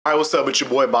Alright, what's up? It's your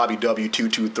boy Bobby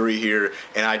W223 here,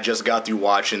 and I just got through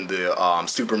watching the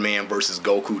Superman versus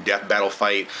Goku Death Battle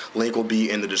fight. Link will be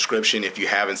in the description if you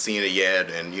haven't seen it yet,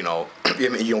 and you know,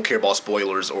 if you don't care about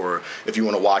spoilers, or if you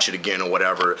want to watch it again or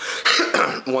whatever.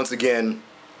 Once again,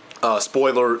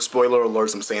 spoiler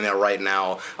alerts. I'm saying that right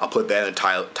now. I'll put that in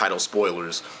title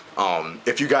spoilers.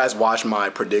 If you guys watched my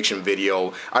prediction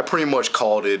video, I pretty much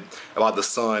called it about the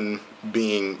sun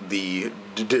being the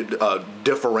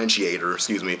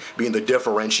differentiator, being the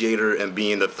differentiator and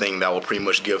being the thing that will pretty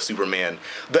much give Superman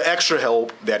the extra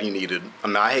help that he needed.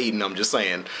 I'm not hating, I'm just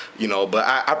saying, you know, but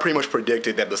I pretty much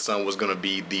predicted that the sun was going to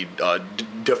be the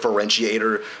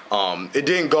differentiator. It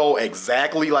didn't go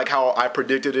exactly like how I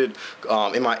predicted it.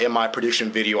 In my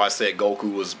prediction video, I said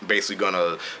Goku was basically going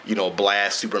to, you know,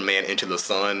 blast Superman into the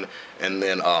sun, and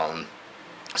then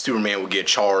Superman would get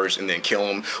charged and then kill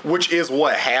him, which is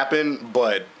what happened,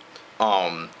 but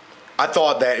I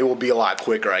thought that it would be a lot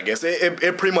quicker, I guess.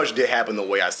 It pretty much did happen the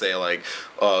way I say, like,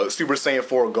 Super Saiyan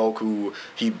 4 Goku,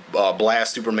 he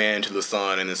blasts Superman into the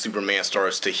sun, and then Superman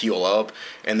starts to heal up,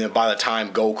 and then by the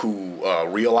time Goku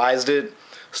realized it,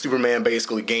 Superman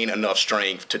basically gained enough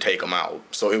strength to take him out.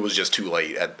 So it was just too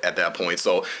late at that point.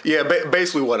 So, yeah,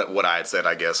 basically what I had said,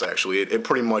 I guess, actually. It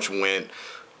pretty much went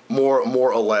more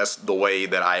or less the way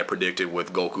that I had predicted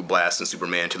with Goku blasting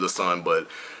Superman to the sun, but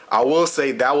I will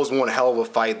say that was one hell of a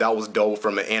fight. That was dope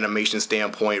from an animation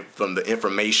standpoint, from the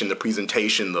information, the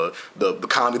presentation, the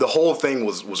comedy. The whole thing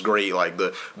was great. Like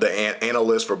the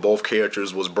analyst for both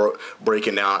characters was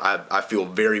breaking down. I feel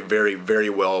very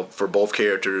well for both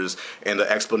characters, and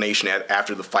the explanation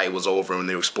after the fight was over when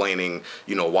they were explaining,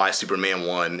 you know, why Superman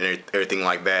won and everything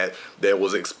like that. That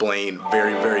was explained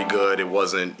very good. It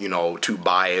wasn't, you know, too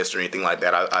biased or anything like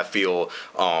that. I feel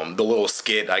the little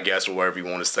skit, I guess, or whatever you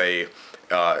want to say,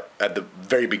 at the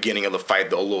very beginning of the fight,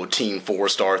 the little Team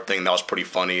 4-star thing, that was pretty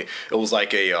funny. It was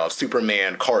like a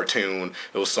Superman cartoon.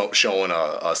 It was showing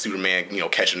a Superman, you know,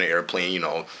 catching an airplane, you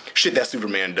know, shit that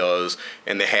Superman does.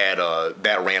 And they had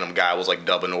that random guy was like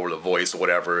dubbing over the voice or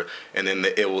whatever. And then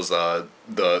it was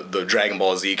the Dragon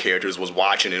Ball Z characters was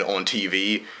watching it on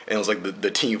TV, and it was like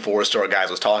the Team 4-star guys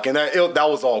was talking. That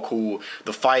was all cool.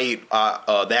 The fight,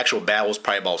 the actual battle was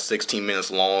probably about 16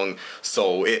 minutes long,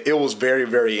 so it was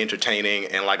very entertaining.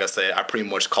 And like I said, I pretty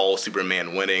much called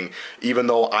Superman winning, even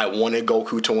though I wanted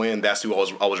Goku to win. That's who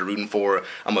I was rooting for.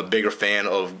 I'm a bigger fan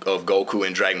of Goku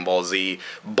and Dragon Ball Z,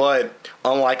 but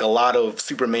unlike a lot of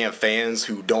Superman fans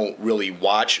who don't really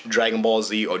watch Dragon Ball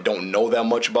Z or don't know that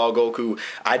much about Goku,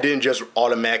 I didn't just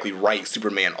automatically write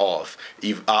Superman off.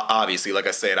 Obviously, like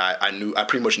I said, I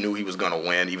pretty much knew he was gonna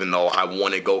win, even though I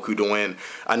wanted Goku to win.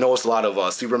 I know it's a lot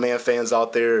of Superman fans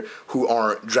out there who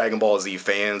aren't Dragon Ball Z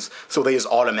fans, so they just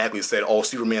automatically said, "Oh,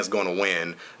 Superman's gonna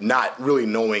win," not really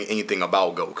knowing anything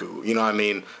about Goku. You know what I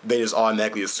mean? They just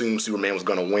automatically assumed Superman was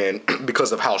gonna win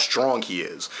because of how strong he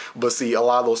is. But see, a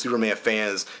lot of those Superman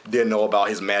fans didn't know about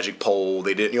his magic pole.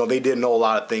 They didn't know a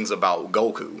lot of things about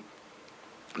Goku.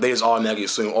 They just automatically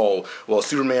assume, oh, well,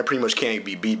 Superman pretty much can't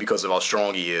be beat because of how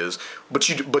strong he is. But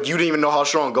you didn't even know how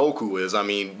strong Goku is. I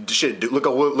mean, shit. Look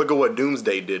at what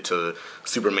Doomsday did to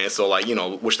Superman. So, like, you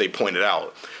know, which they pointed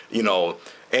out, you know,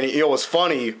 and you know, it's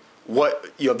funny.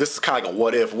 This is kind of like a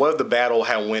what if. What if the battle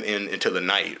had went into the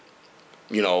night?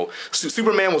 You know,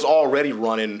 Superman was already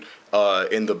running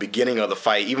in the beginning of the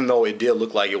fight, even though it did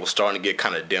look like it was starting to get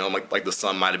kind of dim, like the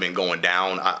sun might have been going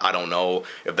down. I don't know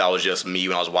if that was just me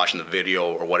when I was watching the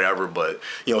video or whatever, but,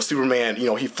 you know, Superman, you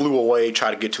know, he flew away,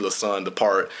 tried to get to the sun, the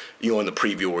part, you know, in the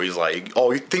preview where he's like,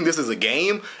 oh, you think this is a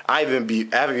game? I haven't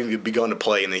even begun to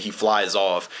play, and then he flies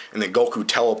off, and then Goku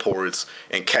teleports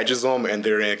and catches him, and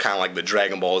they're in kind of like the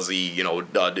Dragon Ball Z, you know,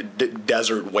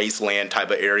 desert wasteland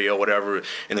type of area or whatever,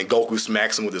 and then Goku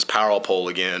smacks him with his power pole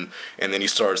again, and then he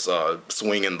starts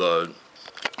swinging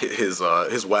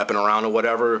his weapon around or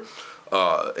whatever,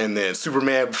 and then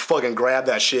Superman fucking grabbed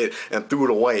that shit and threw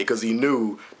it away because he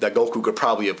knew that Goku could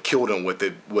probably have killed him with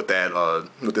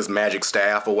this magic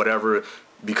staff or whatever,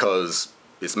 because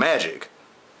it's magic,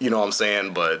 you know what I'm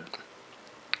saying? But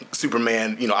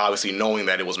Superman, you know, obviously knowing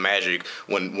that it was magic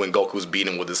when Goku was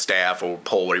beating with his staff or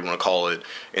pole, whatever you want to call it,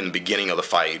 in the beginning of the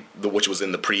fight, which was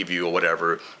in the preview or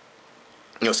whatever.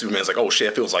 You know, Superman's like, oh shit,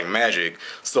 it feels like magic.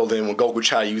 So then when Goku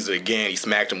tried to use it again, he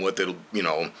smacked him with it, you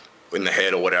know, in the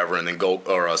head or whatever, and then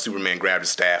Superman grabbed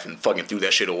his staff and fucking threw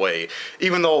that shit away.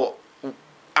 Even though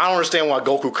I don't understand why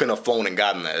Goku couldn't have flown and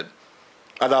gotten that.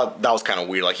 I thought that was kind of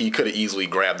weird. Like, he could have easily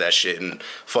grabbed that shit and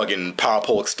fucking power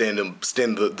pole extend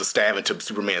the staff into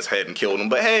Superman's head and killed him.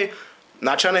 But hey,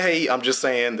 not trying to hate. I'm just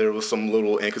saying there was some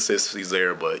little inconsistencies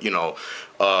there. But, you know,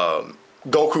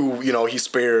 Goku, he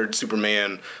spared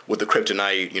Superman with the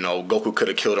kryptonite. Goku could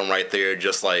have killed him right there,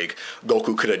 just like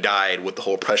Goku could have died with the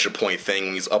whole pressure point thing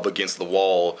when he's up against the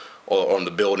wall or on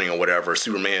the building or whatever.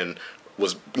 Superman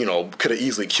was, could have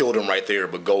easily killed him right there,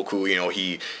 but Goku,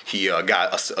 he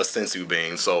got a sensu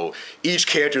being. So each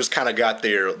character's kind of got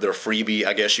their freebie,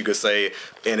 I guess you could say,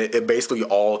 and it basically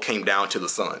all came down to the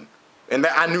sun. And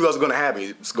that, I knew that was going to happen.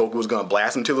 Goku was going to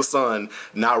blast him to the sun,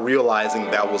 not realizing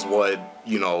that was what,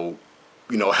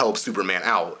 helped Superman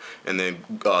out. And then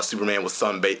Superman was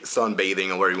sunbathing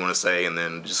or whatever you want to say, and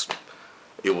then just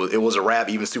it was a wrap.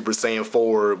 Even Super Saiyan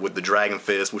 4 with the Dragon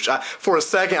Fist, which for a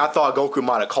second I thought Goku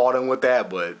might have caught him with that,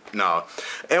 but no.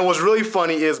 And what's really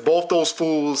funny is both those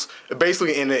fools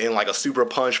basically ended in like a super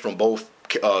punch from both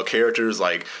characters.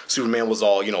 Like Superman was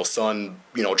all sun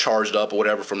charged up or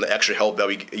whatever from the extra help that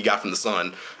he got from the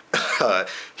sun.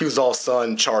 He was all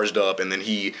sun charged up, and then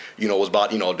he was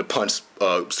about to punch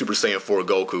Super Saiyan 4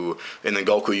 Goku, and then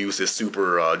Goku used his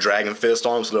super Dragon Fist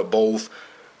on him, so they're both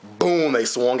boom, they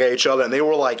swung at each other, and they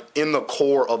were like in the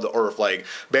core of the earth. Like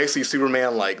basically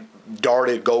Superman like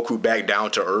darted Goku back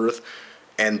down to earth,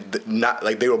 and not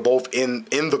like they were both in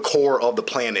the core of the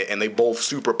planet, and they both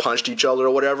super punched each other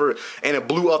or whatever, and it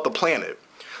blew up the planet.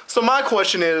 So my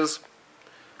question is,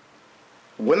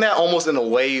 wouldn't that almost in a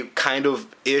way kind of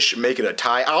ish make it a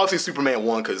tie? Obviously Superman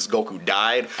won because Goku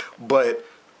died, but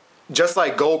just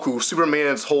like Goku,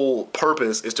 Superman's whole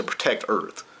purpose is to protect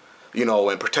Earth,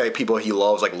 and protect people he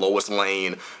loves, like Lois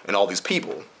Lane and all these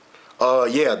people.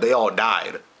 Yeah, they all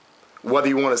died. Whether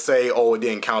you want to say, oh, it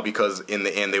didn't count because in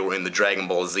the end they were in the Dragon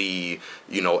Ball Z,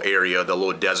 area, the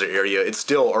little desert area, it's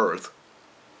still Earth.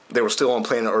 They were still on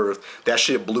planet Earth. That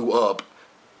shit blew up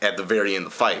at the very end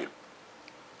of the fight.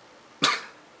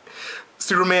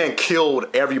 Superman killed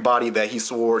everybody that he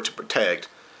swore to protect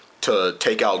to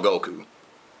take out Goku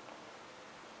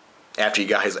after he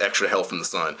got his extra help from the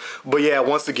sun. But yeah,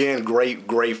 once again,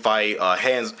 great fight.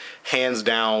 Hands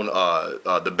down,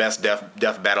 the best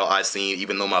death battle I've seen.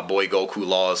 Even though my boy Goku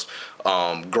lost,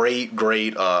 great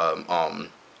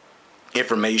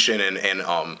information and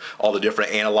all the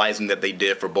different analyzing that they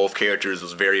did for both characters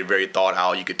was very, very thought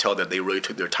out. You could tell that they really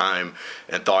took their time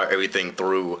and thought everything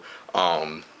through.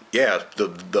 Yeah,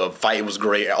 the fight was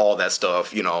great. All that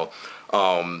stuff,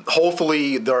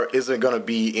 hopefully there isn't going to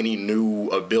be any new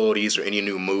abilities or any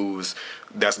new moves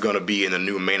that's going to be in the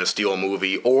new Man of Steel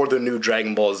movie or the new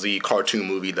Dragon Ball Z cartoon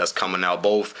movie that's coming out.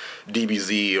 Both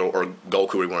DBZ or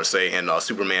Goku, we want to say, and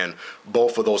Superman,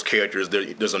 both of those characters,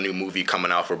 there's a new movie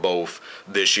coming out for both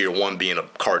this year, one being a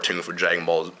cartoon for Dragon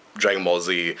Ball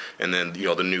Z, and then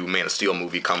the new Man of Steel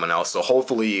movie coming out. So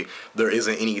hopefully there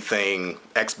isn't anything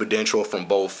exponential from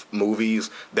both movies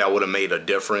that would have made a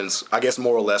difference, I guess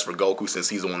more or less for Goku since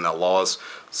he's the one that lost.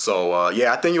 So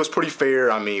yeah, I think it was pretty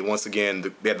fair. I mean, once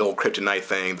again, they had the whole kryptonite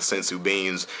thing, the sensu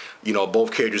beans,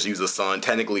 both characters use the sun.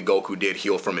 Technically Goku did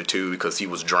heal from it too because he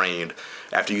was drained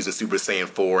after using Super Saiyan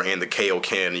 4 and the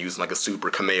Kaioken, using like a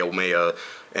super Kamehameha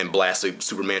and blasted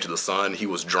Superman to the sun. He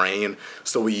was drained,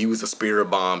 so he used the spirit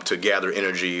bomb to gather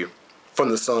energy from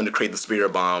the sun to create the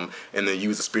spirit bomb, and then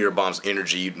use the spirit bomb's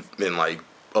energy and like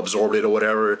absorbed it or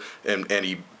whatever, and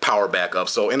he powered back up.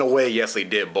 So in a way, yes, they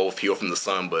did both heal from the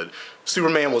sun, but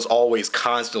Superman was always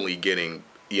constantly getting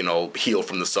heal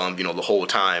from the sun, the whole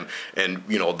time. And,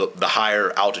 the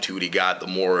higher altitude he got, the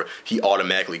more he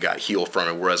automatically got healed from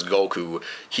it. Whereas Goku,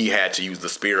 he had to use the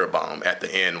spirit bomb at the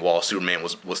end while Superman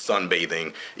was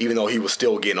sunbathing, even though he was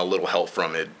still getting a little help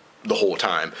from it the whole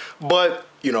time. But,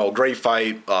 great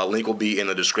fight. Link will be in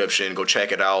the description. Go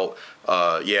check it out.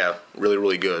 Yeah, really,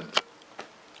 really good.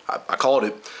 I called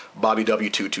it. Bobby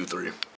W223.